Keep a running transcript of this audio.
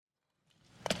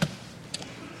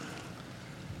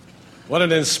What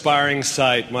an inspiring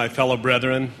sight, my fellow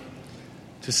brethren,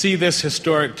 to see this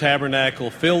historic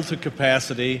tabernacle filled to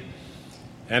capacity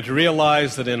and to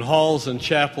realize that in halls and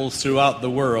chapels throughout the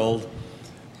world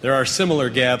there are similar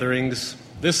gatherings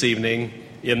this evening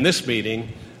in this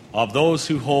meeting of those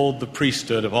who hold the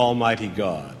priesthood of Almighty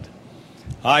God.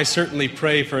 I certainly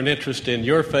pray for an interest in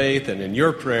your faith and in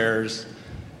your prayers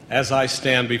as I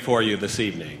stand before you this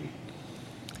evening.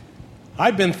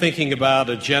 I've been thinking about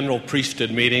a general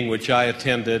priesthood meeting which I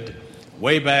attended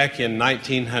way back in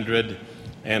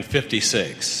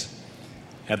 1956.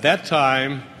 At that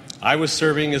time, I was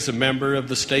serving as a member of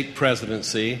the stake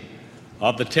presidency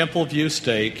of the Temple View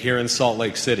Stake here in Salt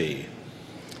Lake City.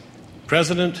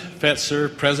 President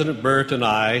Fetzer, President Burt, and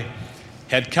I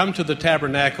had come to the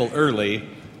tabernacle early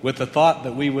with the thought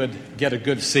that we would get a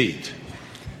good seat.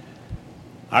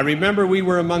 I remember we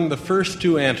were among the first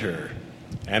to enter,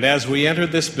 and as we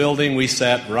entered this building, we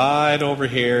sat right over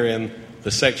here in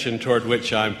the section toward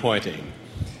which I'm pointing.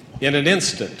 In an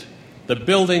instant, the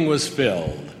building was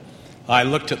filled. I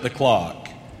looked at the clock.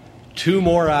 2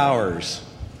 more hours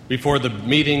before the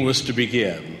meeting was to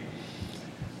begin.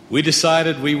 We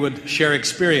decided we would share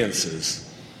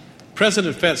experiences.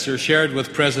 President Fetzer shared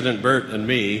with President Burt and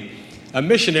me a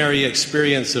missionary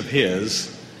experience of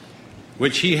his,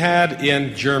 which he had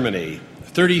in Germany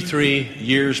 33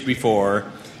 years before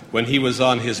when he was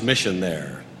on his mission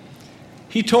there.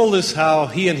 He told us how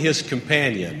he and his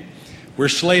companion were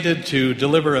slated to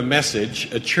deliver a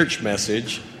message, a church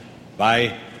message,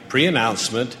 by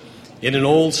pre-announcement in an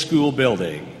old school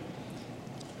building.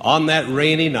 On that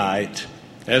rainy night,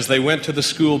 as they went to the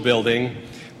school building,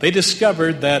 they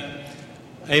discovered that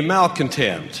a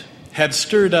malcontent had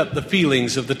stirred up the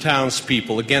feelings of the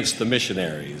townspeople against the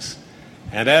missionaries.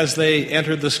 And as they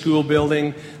entered the school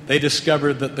building, they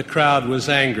discovered that the crowd was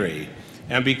angry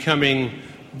and becoming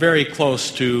very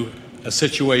close to a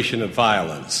situation of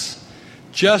violence.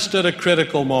 Just at a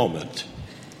critical moment,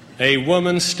 a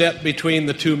woman stepped between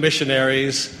the 2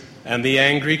 missionaries and the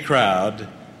angry crowd,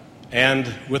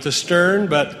 and with a stern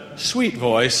but sweet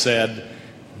voice said,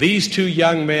 "These 2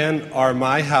 young men are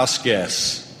my house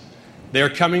guests. They're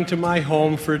coming to my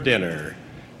home for dinner.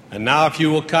 And now if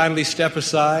you will kindly step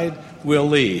aside, we'll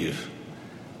leave."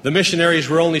 The missionaries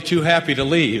were only too happy to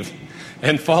leave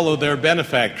and follow their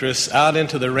benefactress out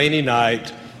into the rainy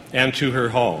night and to her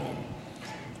home.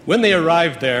 When they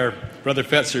arrived there, Brother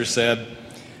Fetzer said,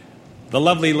 the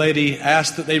lovely lady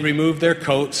asked that they remove their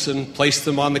coats and place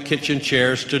them on the kitchen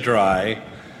chairs to dry,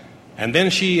 and then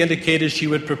she indicated she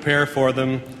would prepare for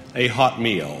them a hot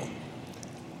meal.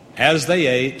 As they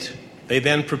ate, they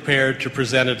then prepared to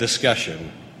present a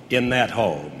discussion in that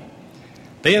home.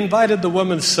 They invited the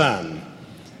woman's son,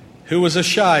 who was a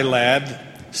shy lad,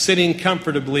 sitting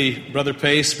comfortably, Brother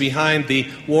Pace, behind the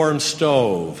warm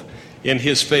stove in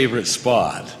his favorite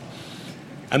spot.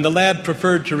 And the lad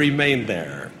preferred to remain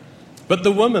there. But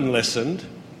the woman listened,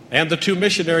 and the 2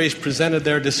 missionaries presented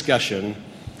their discussion,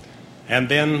 and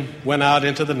then went out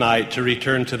into the night to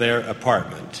return to their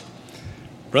apartment.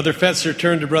 Brother Fetzer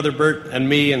turned to Brother Burt and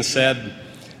me and said,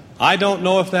 "I don't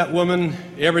know if that woman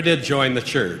ever did join the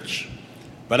church,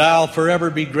 but I'll forever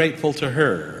be grateful to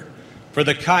her for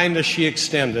the kindness she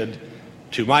extended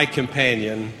to my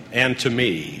companion and to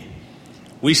me."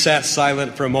 We sat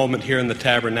silent for a moment here in the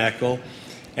tabernacle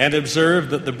and observed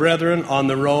that the brethren on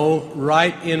the row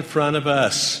right in front of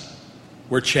us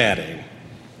were chatting.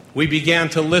 We began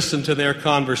to listen to their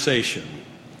conversation.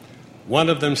 One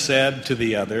of them said to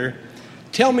the other,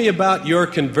 "Tell me about your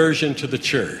conversion to the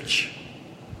church."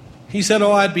 He said,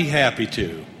 "Oh, I'd be happy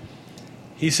to."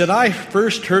 He said, "I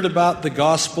first heard about the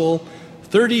gospel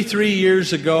 33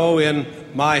 years ago in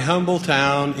my humble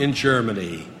town in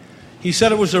Germany." He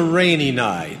said, "It was a rainy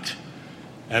night,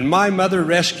 and my mother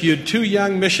rescued 2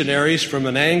 young missionaries from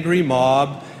an angry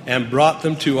mob and brought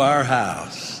them to our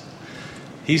house."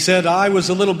 He said, "I was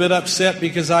a little bit upset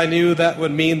because I knew that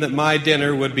would mean that my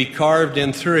dinner would be carved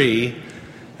in 3,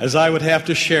 as I would have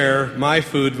to share my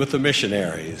food with the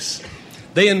missionaries.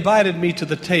 They invited me to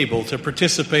the table to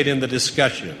participate in the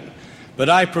discussion, but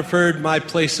I preferred my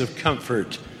place of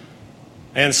comfort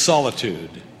and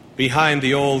solitude behind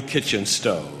the old kitchen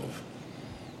stove."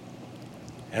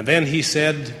 And then he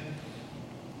said,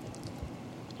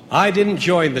 "I didn't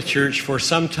join the church for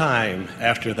some time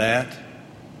after that,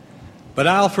 but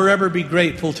I'll forever be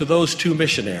grateful to those 2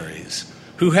 missionaries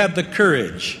who had the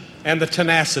courage and the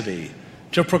tenacity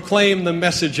to proclaim the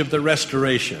message of the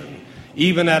restoration,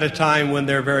 even at a time when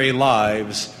their very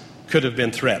lives could have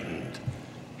been threatened."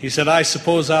 He said, "I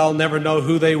suppose I'll never know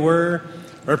who they were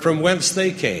or from whence they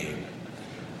came."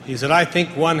 He said, "I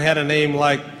think one had a name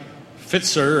like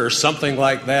Fitzer or something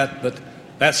like that, but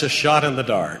that's a shot in the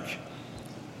dark.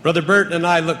 Brother Burton and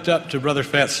I looked up to Brother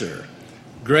Fetzer.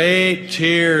 Great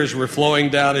tears were flowing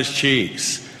down his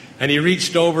cheeks, and he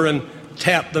reached over and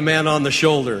tapped the man on the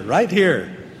shoulder, right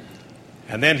here.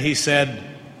 And then he said,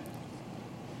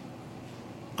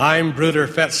 "I'm Bruder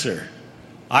Fetzer.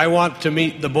 I want to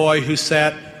meet the boy who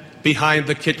sat behind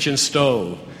the kitchen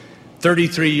stove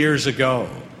 33 years ago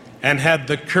and had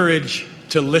the courage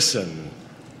to listen,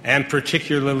 and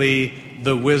particularly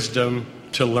the wisdom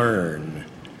to learn."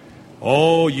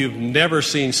 Oh, you've never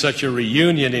seen such a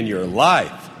reunion in your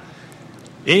life.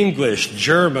 English,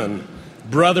 German,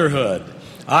 brotherhood.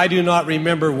 I do not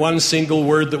remember one single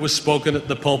word that was spoken at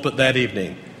the pulpit that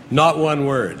evening. Not one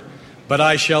word. But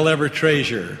I shall ever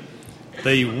treasure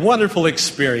the wonderful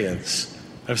experience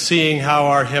of seeing how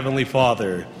our Heavenly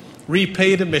Father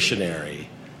repaid a missionary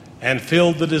and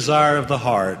filled the desire of the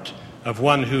heart of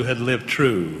one who had lived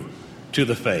true to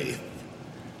the faith.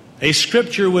 A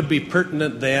scripture would be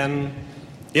pertinent then,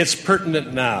 it's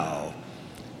pertinent now.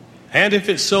 And if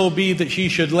it so be that ye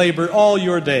should labor all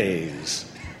your days,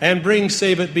 and bring,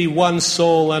 save it be, one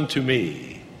soul unto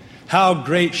me, how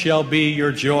great shall be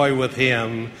your joy with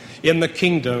him in the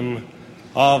kingdom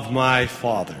of my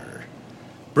Father.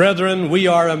 Brethren, we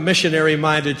are a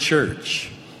missionary-minded church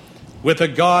with a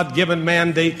God-given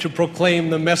mandate to proclaim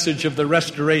the message of the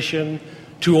restoration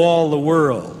to all the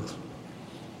world.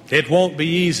 It won't be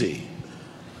easy,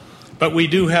 but we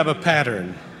do have a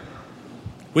pattern.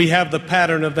 We have the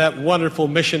pattern of that wonderful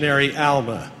missionary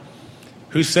Alma,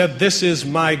 who said, "This is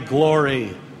my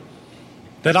glory,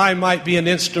 that I might be an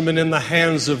instrument in the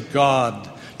hands of God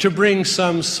to bring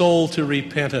some soul to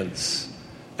repentance,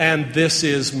 and this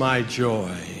is my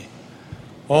joy."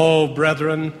 Oh,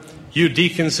 brethren, you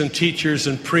deacons and teachers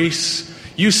and priests,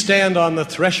 you stand on the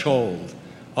threshold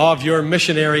of your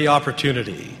missionary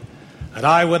opportunity. And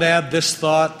I would add this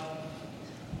thought: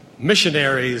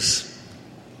 missionaries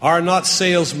are not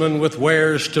salesmen with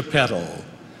wares to peddle.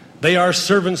 They are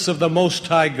servants of the Most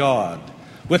High God,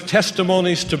 with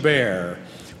testimonies to bear,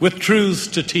 with truths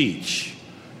to teach,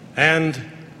 and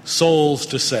souls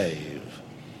to save.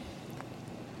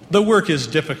 The work is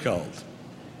difficult.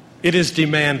 It is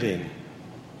demanding.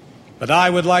 But I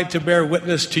would like to bear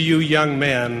witness to you young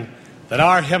men that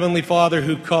our Heavenly Father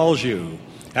who calls you,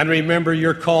 and remember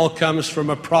your call comes from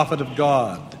a prophet of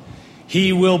God,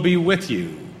 He will be with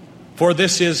you, for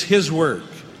this is His work,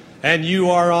 and you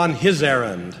are on His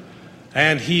errand,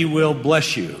 and He will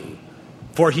bless you,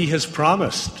 for He has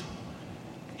promised.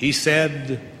 He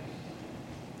said,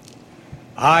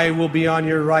 "I will be on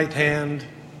your right hand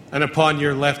and upon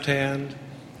your left hand.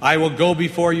 I will go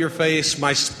before your face.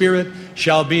 My spirit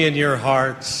shall be in your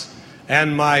hearts,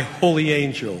 and my holy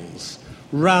angels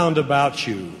round about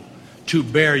you to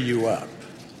bear you up."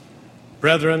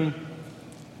 Brethren,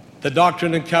 the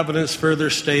Doctrine and Covenants further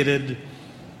stated,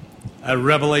 a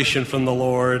revelation from the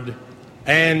Lord,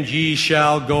 "And ye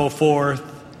shall go forth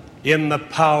in the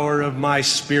power of my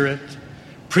Spirit,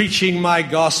 preaching my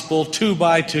gospel 2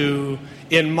 by 2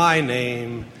 in my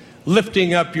name,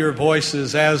 lifting up your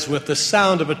voices as with the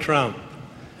sound of a trump,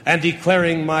 and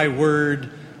declaring my word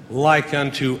like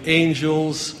unto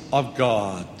angels of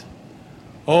God."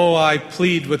 Oh, I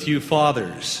plead with you,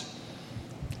 fathers,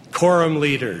 quorum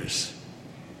leaders,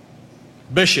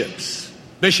 bishops,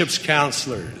 bishops'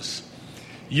 counselors.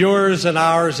 Yours and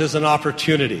ours is an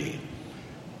opportunity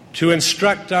to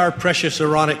instruct our precious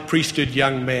Aaronic priesthood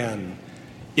young men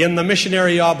in the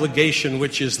missionary obligation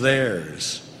which is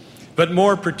theirs, but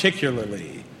more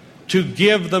particularly to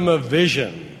give them a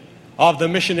vision of the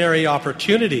missionary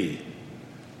opportunity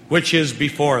which is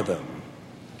before them.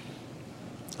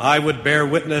 I would bear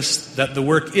witness that the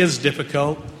work is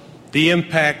difficult, the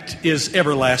impact is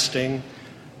everlasting,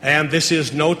 and this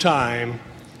is no time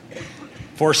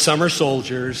for summer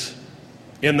soldiers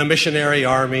in the missionary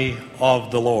army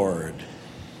of the Lord.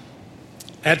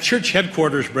 At church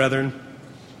headquarters, brethren,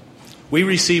 we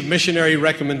receive missionary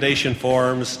recommendation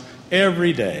forms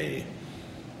every day.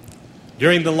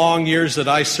 During the long years that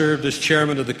I served as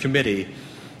chairman of the committee,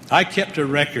 I kept a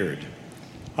record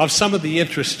of some of the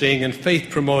interesting and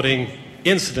faith-promoting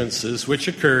incidences which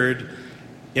occurred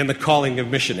in the calling of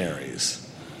missionaries.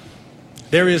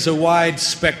 There is a wide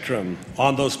spectrum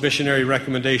on those missionary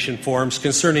recommendation forms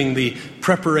concerning the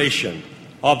preparation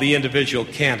of the individual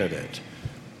candidate.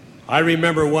 I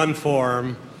remember one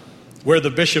form where the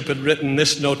bishop had written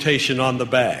this notation on the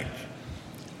back: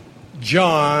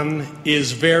 "John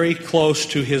is very close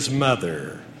to his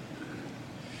mother.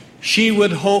 She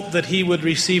would hope that he would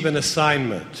receive an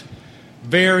assignment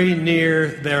very near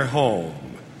their home."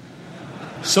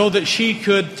 so that she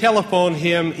could telephone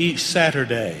him each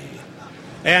Saturday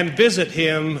and visit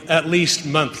him at least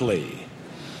monthly.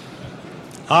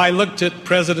 I looked at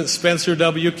President Spencer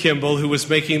W. Kimball, who was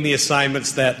making the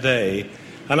assignments that day,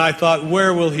 and I thought,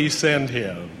 where will he send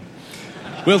him?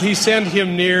 Will he send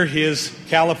him near his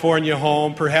California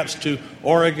home, perhaps to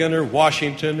Oregon or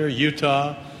Washington or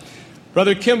Utah?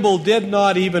 Brother Kimball did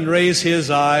not even raise his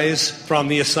eyes from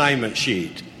the assignment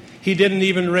sheet. He didn't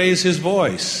even raise his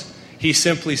voice. He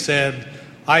simply said,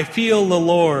 I feel the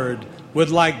Lord would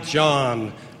like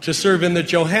John to serve in the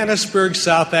Johannesburg,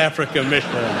 South Africa mission.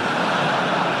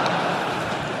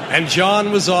 And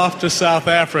John was off to South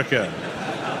Africa.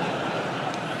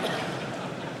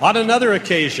 On another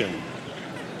occasion,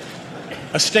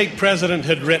 a stake president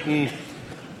had written,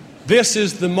 this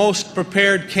is the most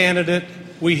prepared candidate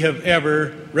we have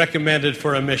ever recommended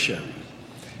for a mission.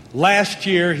 Last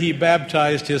year, he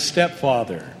baptized his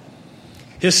stepfather.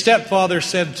 His stepfather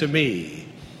said to me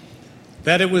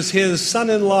that it was his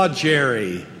son-in-law,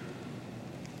 Jerry,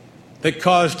 that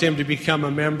caused him to become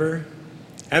a member,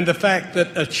 and the fact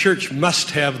that a church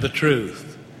must have the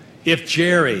truth. If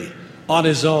Jerry, on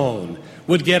his own,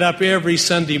 would get up every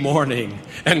Sunday morning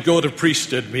and go to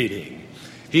priesthood meeting,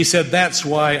 he said, that's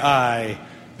why I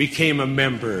became a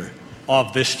member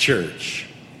of this church,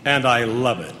 and I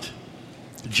love it.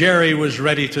 Jerry was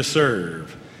ready to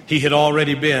serve. He had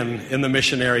already been in the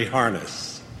missionary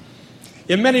harness.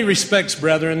 In many respects,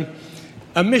 brethren,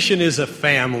 a mission is a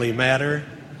family matter.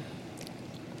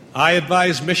 I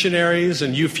advise missionaries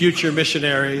and you future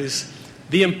missionaries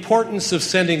the importance of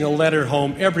sending a letter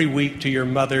home every week to your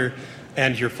mother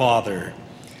and your father.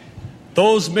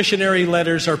 Those missionary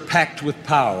letters are packed with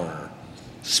power,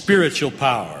 spiritual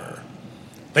power.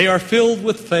 They are filled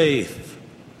with faith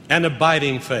and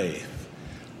abiding faith.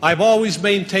 I've always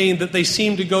maintained that they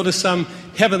seem to go to some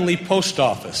heavenly post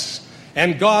office,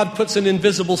 and God puts an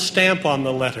invisible stamp on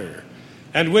the letter.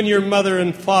 And when your mother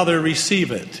and father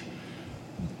receive it,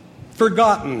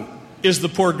 forgotten is the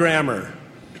poor grammar,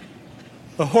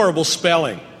 the horrible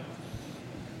spelling,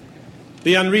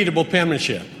 the unreadable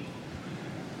penmanship.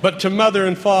 But to mother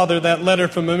and father, that letter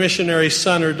from a missionary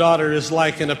son or daughter is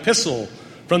like an epistle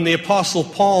from the Apostle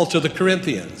Paul to the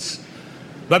Corinthians.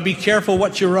 But be careful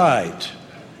what you write.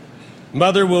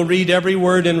 Mother will read every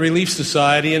word in Relief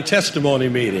Society and testimony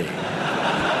meeting.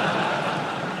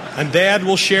 And Dad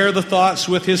will share the thoughts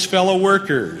with his fellow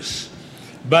workers.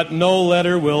 But no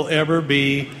letter will ever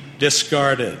be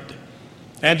discarded.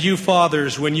 And you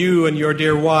fathers, when you and your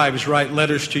dear wives write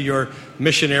letters to your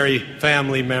missionary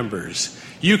family members,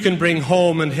 you can bring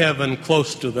home and heaven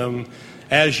close to them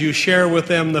as you share with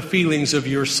them the feelings of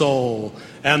your soul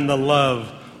and the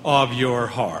love of your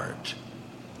heart.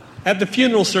 At the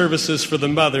funeral services for the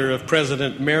mother of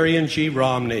President Marion G.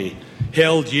 Romney,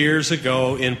 held years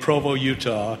ago in Provo,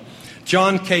 Utah,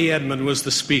 John K. Edmond was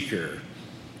the speaker.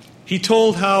 He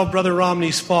told how Brother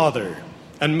Romney's father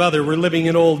and mother were living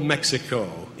in old Mexico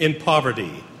in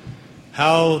poverty,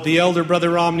 how the elder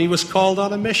Brother Romney was called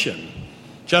on a mission,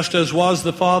 just as was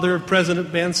the father of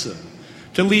President Benson,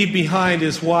 to leave behind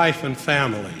his wife and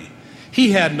family.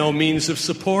 He had no means of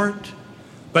support,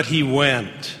 but he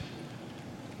went.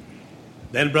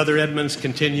 Then Brother Edmonds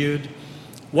continued,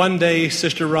 one day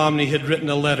Sister Romney had written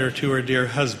a letter to her dear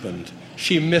husband.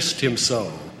 She missed him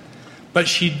so. But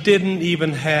she didn't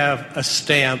even have a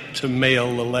stamp to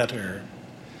mail the letter.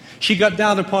 She got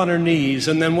down upon her knees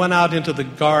and then went out into the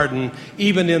garden,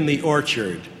 even in the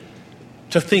orchard,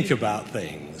 to think about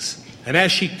things. And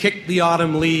as she kicked the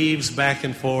autumn leaves back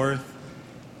and forth,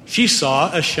 she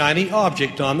saw a shiny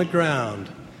object on the ground.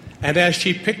 And as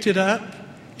she picked it up,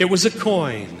 it was a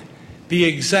coin, the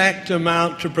exact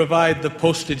amount to provide the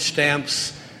postage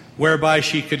stamps whereby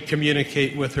she could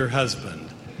communicate with her husband.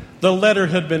 The letter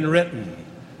had been written,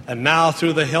 and now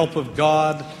through the help of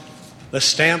God, the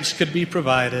stamps could be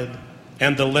provided,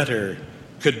 and the letter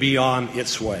could be on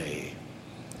its way.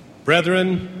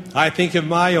 Brethren, I think of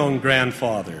my own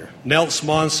grandfather, Nels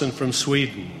Monson from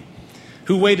Sweden,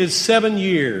 who waited 7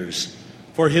 years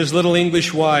for his little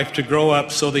English wife to grow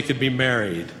up so they could be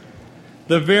married.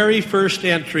 The very first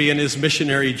entry in his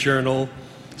missionary journal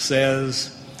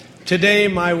says, today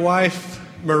my wife,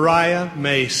 Mariah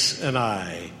Mace, and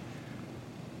I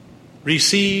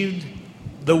received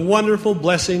the wonderful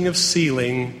blessing of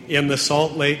sealing in the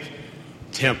Salt Lake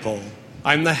Temple.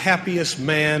 I'm the happiest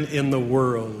man in the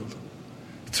world.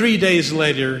 3 days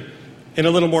later, in a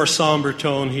little more somber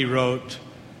tone, he wrote,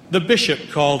 the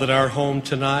bishop called at our home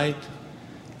tonight,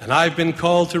 and I've been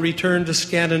called to return to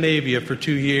Scandinavia for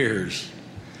 2 years.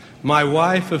 My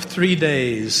wife of 3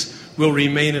 days will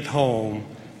remain at home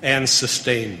and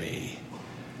sustain me.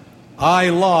 I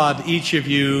laud each of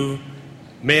you,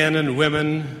 men and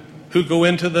women, who go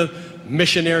into the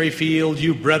missionary field,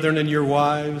 you brethren and your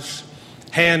wives,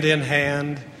 hand in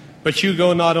hand. But you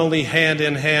go not only hand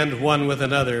in hand one with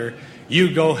another,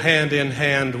 you go hand in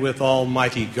hand with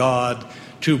Almighty God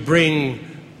to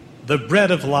bring the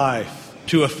bread of life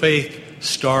to a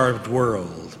faith-starved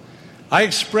world. I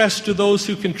express to those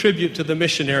who contribute to the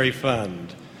missionary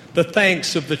fund the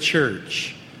thanks of the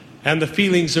church and the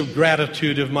feelings of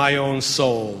gratitude of my own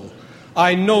soul.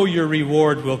 I know your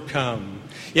reward will come.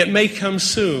 It may come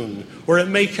soon, or it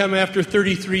may come after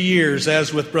 33 years,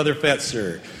 as with Brother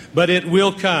Fetzer, but it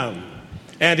will come,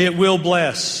 and it will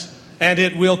bless, and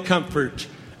it will comfort,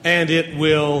 and it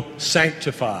will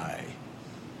sanctify.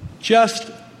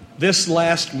 Just this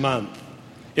last month,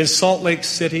 in Salt Lake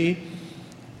City,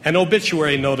 an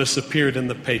obituary notice appeared in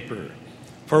the paper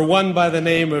for one by the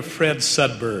name of Fred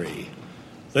Sudbury.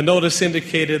 The notice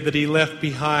indicated that he left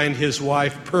behind his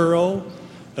wife Pearl,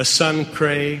 a son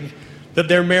Craig, that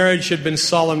their marriage had been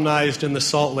solemnized in the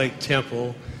Salt Lake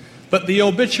Temple, but the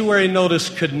obituary notice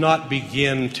could not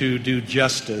begin to do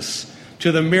justice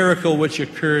to the miracle which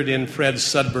occurred in Fred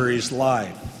Sudbury's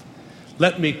life.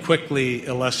 Let me quickly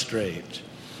illustrate.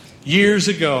 Years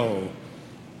ago,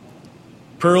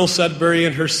 Pearl Sudbury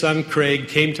and her son Craig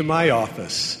came to my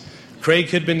office. Craig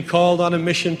had been called on a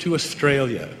mission to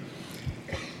Australia.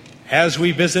 As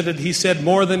we visited, he said,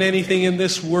 more than anything in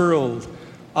this world,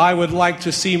 I would like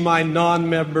to see my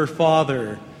non-member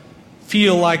father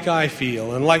feel like I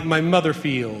feel and like my mother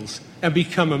feels and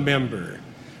become a member.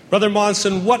 Brother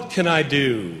Monson, what can I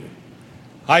do?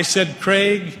 I said,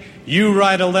 Craig, you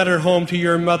write a letter home to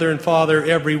your mother and father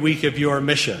every week of your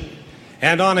mission.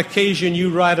 And on occasion,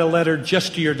 you write a letter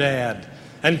just to your dad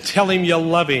and tell him you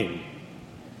love him.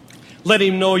 Let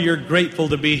him know you're grateful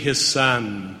to be his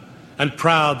son and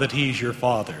proud that he's your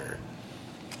father.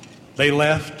 They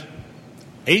left.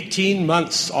 18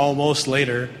 months almost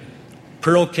later,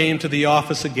 Pearl came to the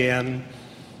office again,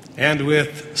 and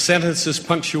with sentences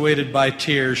punctuated by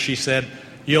tears, she said,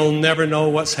 you'll never know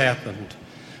what's happened.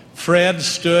 Fred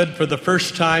stood for the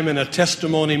first time in a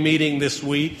testimony meeting this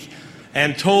week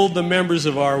and told the members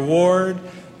of our ward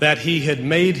that he had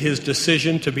made his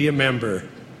decision to be a member.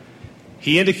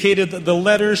 He indicated that the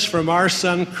letters from our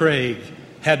son Craig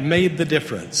had made the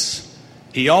difference.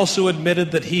 He also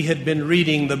admitted that he had been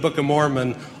reading the Book of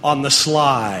Mormon on the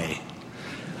sly,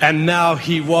 and now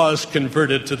he was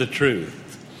converted to the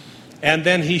truth. And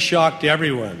then he shocked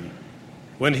everyone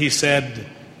when he said,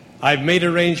 I've made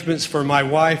arrangements for my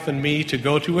wife and me to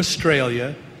go to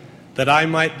Australia that I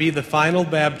might be the final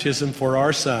baptism for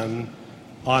our son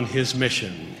on his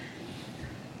mission.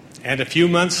 And a few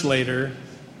months later,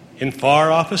 in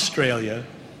far-off Australia,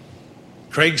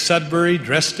 Craig Sudbury,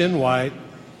 dressed in white,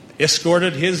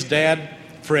 escorted his dad,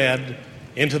 Fred,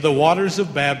 into the waters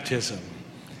of baptism,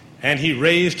 and he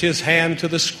raised his hand to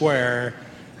the square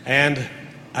and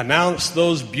announced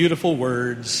those beautiful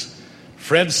words,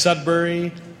 Fred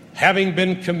Sudbury, having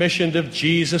been commissioned of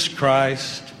Jesus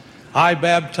Christ, I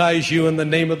baptize you in the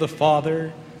name of the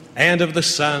Father, and of the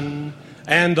Son,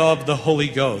 and of the Holy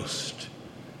Ghost.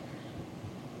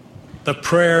 The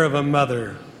prayer of a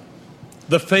mother,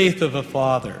 the faith of a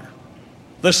father,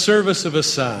 the service of a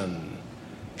son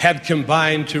had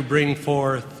combined to bring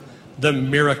forth the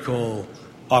miracle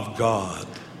of God.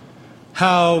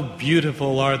 How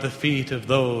beautiful are the feet of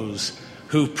those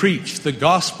who preach the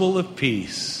gospel of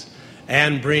peace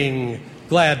and bring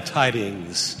glad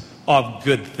tidings of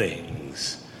good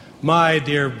things. My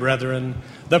dear brethren,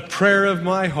 the prayer of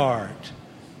my heart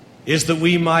is that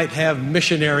we might have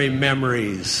missionary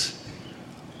memories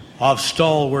of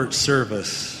stalwart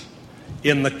service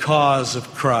in the cause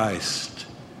of Christ.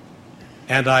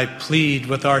 And I plead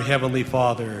with our Heavenly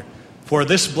Father for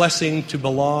this blessing to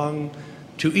belong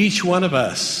to each one of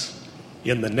us.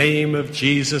 In the name of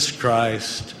Jesus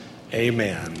Christ,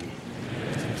 amen.